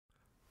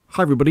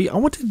Hi everybody, I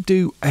wanted to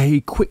do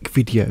a quick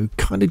video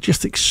kind of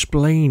just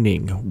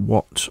explaining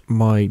what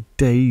my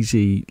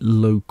DayZ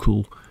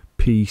local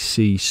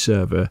PC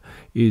server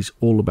is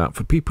all about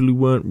for people who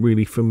weren't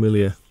really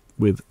familiar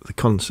with the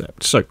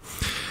concept. So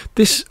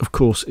this of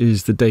course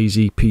is the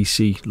DayZ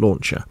PC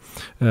launcher.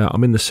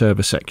 I'm in the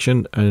server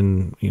section,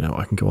 and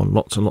I can go on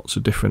lots and lots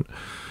of different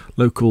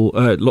local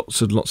lots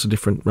of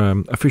different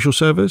official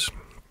servers.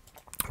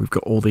 We've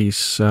got all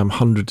these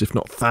hundreds, if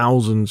not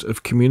thousands,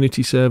 of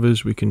community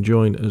servers we can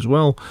join as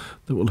well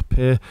that will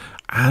appear.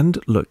 And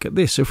look at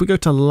this. So if we go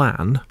to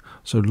LAN,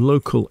 so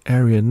local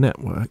area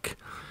network,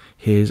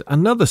 here's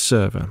another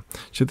server.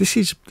 So this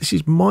is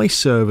my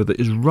server that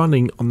is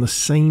running on the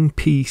same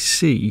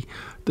PC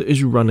that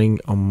is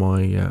running on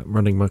my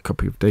running my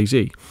copy of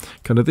DayZ.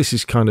 This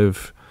is kind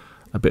of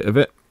a bit of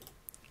it,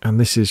 and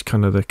this is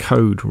kind of the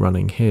code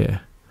running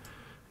here.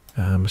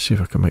 Let's see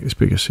if I can make this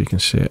bigger so you can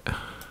see it.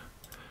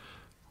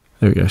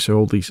 There we go. So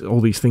all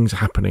these things are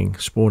happening,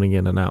 spawning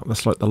in and out.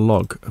 That's like the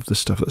log of the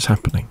stuff that's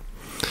happening.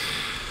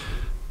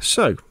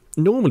 So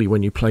normally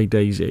when you play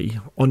DayZ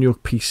on your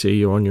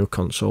PC or on your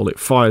console, it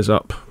fires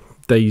up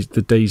the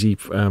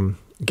DayZ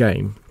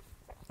game,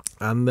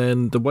 and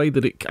then the way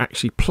that it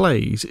actually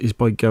plays is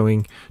by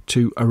going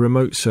to a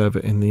remote server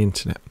in the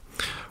internet.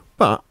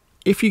 But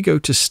if you go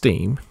to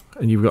Steam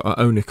and you've got to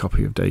own a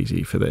copy of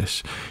DayZ for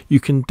this, you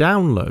can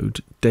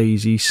download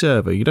DayZ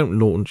Server. You don't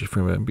launch it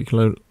from it, but you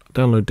can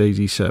download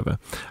DayZ Server,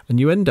 and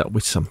you end up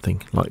with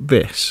something like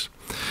this.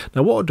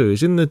 Now what I'll do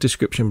is in the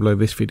description below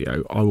this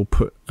video I will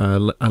put a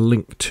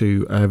link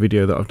to a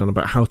video that I've done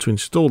about how to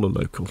install a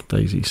local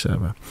DayZ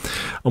server.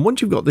 And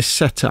once you've got this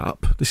set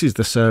up, this is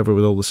the server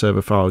with all the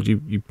server files,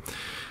 you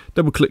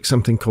double click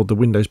something called the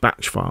Windows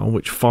batch file,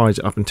 which fires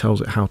it up and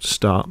tells it how to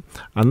start,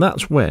 and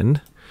that's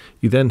when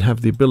you then have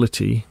the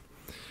ability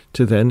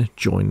to then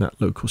join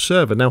that local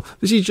server. Now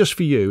this is just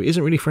for you, it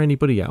isn't really for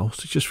anybody else,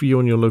 it's just for you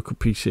on your local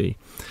PC.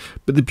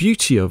 But the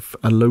beauty of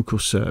a local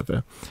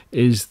server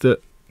is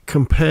that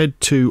compared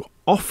to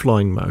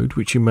offline mode,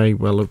 which you may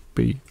well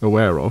be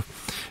aware of,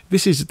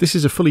 this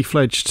is a fully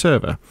fledged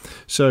server,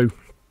 so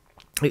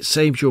it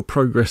saves your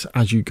progress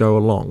as you go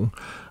along,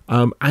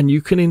 and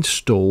you can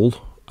install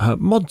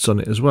mods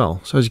on it as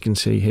well. So as you can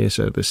see here,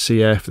 so there's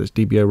CF, there's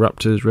DBO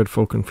Raptors, Red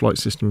Falcon Flight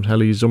Systems,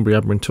 Helis, Zombie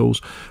Admin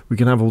Tools. We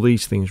can have all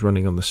these things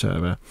running on the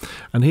server.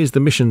 And here's the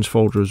missions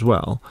folder as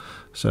well.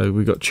 So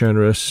we've got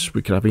Chernarus,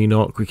 we could have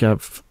Enoch, we could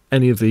have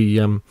any of the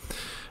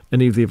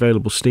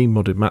available Steam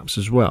modded maps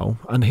as well.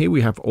 And here we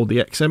have all the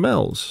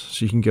XMLs.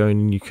 So you can go in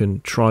and you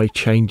can try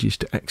changes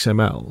to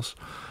XMLs.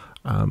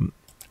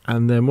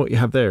 And then what you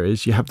have there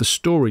is you have the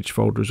storage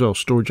folder as well,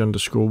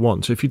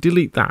 storage_1. So if you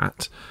delete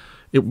that,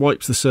 it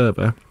wipes the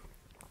server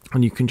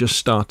and you can just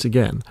start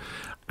again,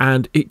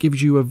 and it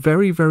gives you a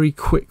very, very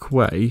quick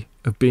way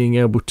of being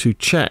able to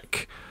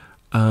check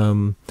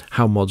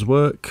how mods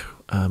work,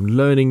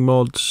 learning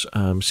mods,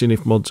 seeing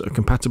if mods are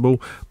compatible,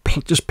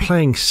 just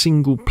playing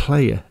single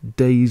player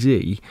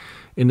DayZ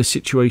in a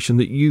situation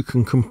that you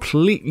can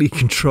completely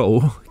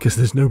control because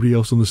there's nobody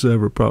else on the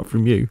server apart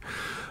from you.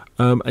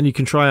 And you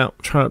can try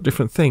out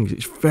different things.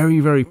 It's a very,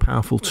 very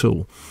powerful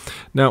tool.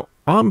 Now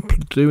I'm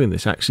doing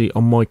this actually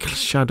on my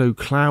Shadow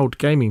Cloud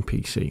gaming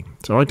PC.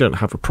 So I don't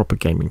have a proper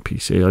gaming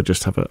PC. I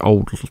just have an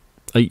old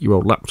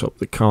 8-year-old laptop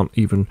that can't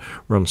even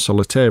run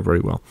Solitaire very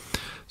well.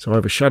 So I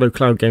have a Shadow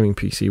Cloud gaming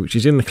PC, which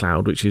is in the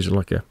cloud, which is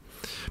like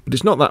but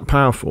it's not that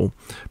powerful.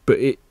 But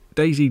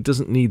DayZ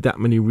doesn't need that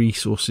many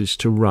resources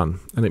to run,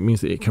 and it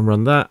means that it can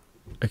run that.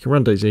 It can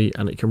run DayZ,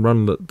 and it can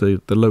run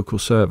the local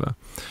server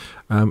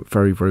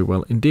very, very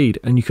well indeed.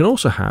 And you can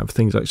also have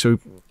things like, so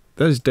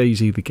there's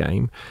DayZ the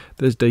game,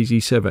 there's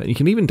DayZ Server, and you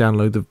can even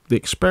download the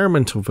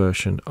experimental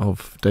version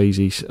of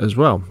DayZ as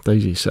well,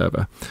 DayZ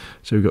Server.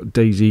 So we've got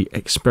DayZ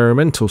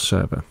Experimental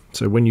Server.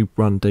 So when you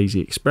run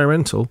DayZ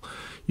Experimental,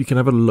 you can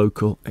have a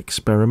local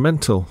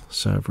experimental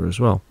server as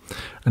well.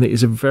 And it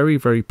is a very,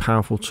 very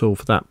powerful tool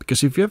for that,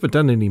 because if you've ever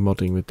done any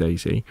modding with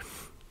DayZ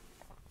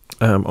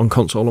on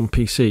console, on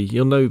PC,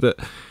 you'll know that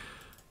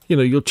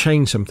you'll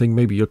change something.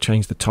 Maybe you'll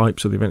change the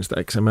types of the events to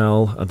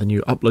XML, and then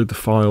you upload the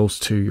files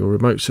to your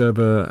remote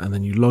server, and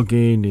then you log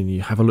in and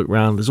you have a look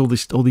around. There's all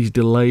these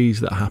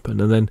delays that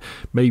happen, and then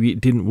maybe it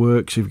didn't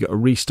work, so you've got to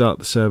restart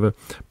the server.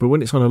 But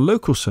when it's on a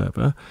local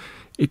server,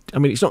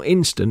 it's not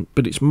instant,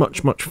 but it's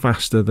much, much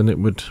faster than it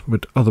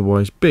would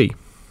otherwise be.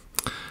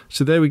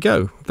 So there we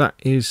go. That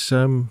is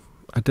a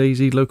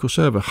DayZ local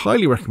server.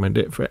 Highly recommend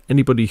it for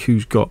anybody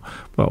who's got,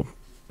 well,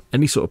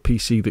 any sort of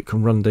PC that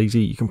can run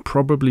DayZ. You can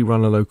probably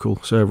run a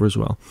local server as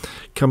well.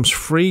 Comes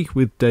free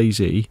with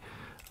DayZ.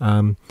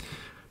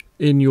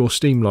 In your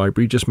Steam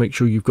library, just make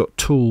sure you've got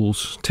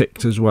tools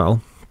ticked as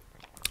well.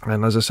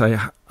 And as I say,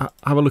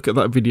 have a look at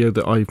that video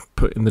that I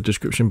put in the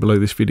description below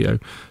this video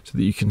so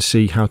that you can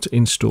see how to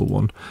install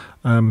one.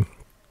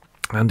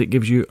 And it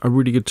gives you a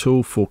really good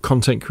tool for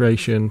content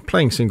creation,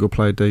 playing single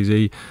player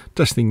DayZ,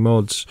 testing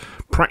mods,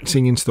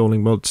 practicing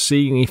installing mods,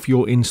 seeing if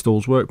your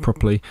installs work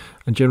properly,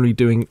 and generally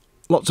doing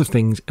lots of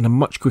things in a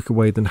much quicker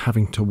way than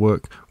having to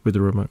work with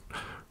a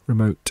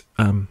remote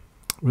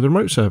with a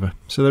remote server.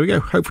 So there we go.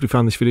 Hopefully you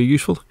found this video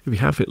useful. If you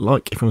have, hit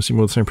like. If you want to see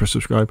more of the same, press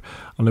subscribe.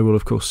 And I will,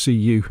 of course, see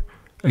you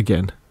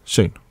again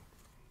soon.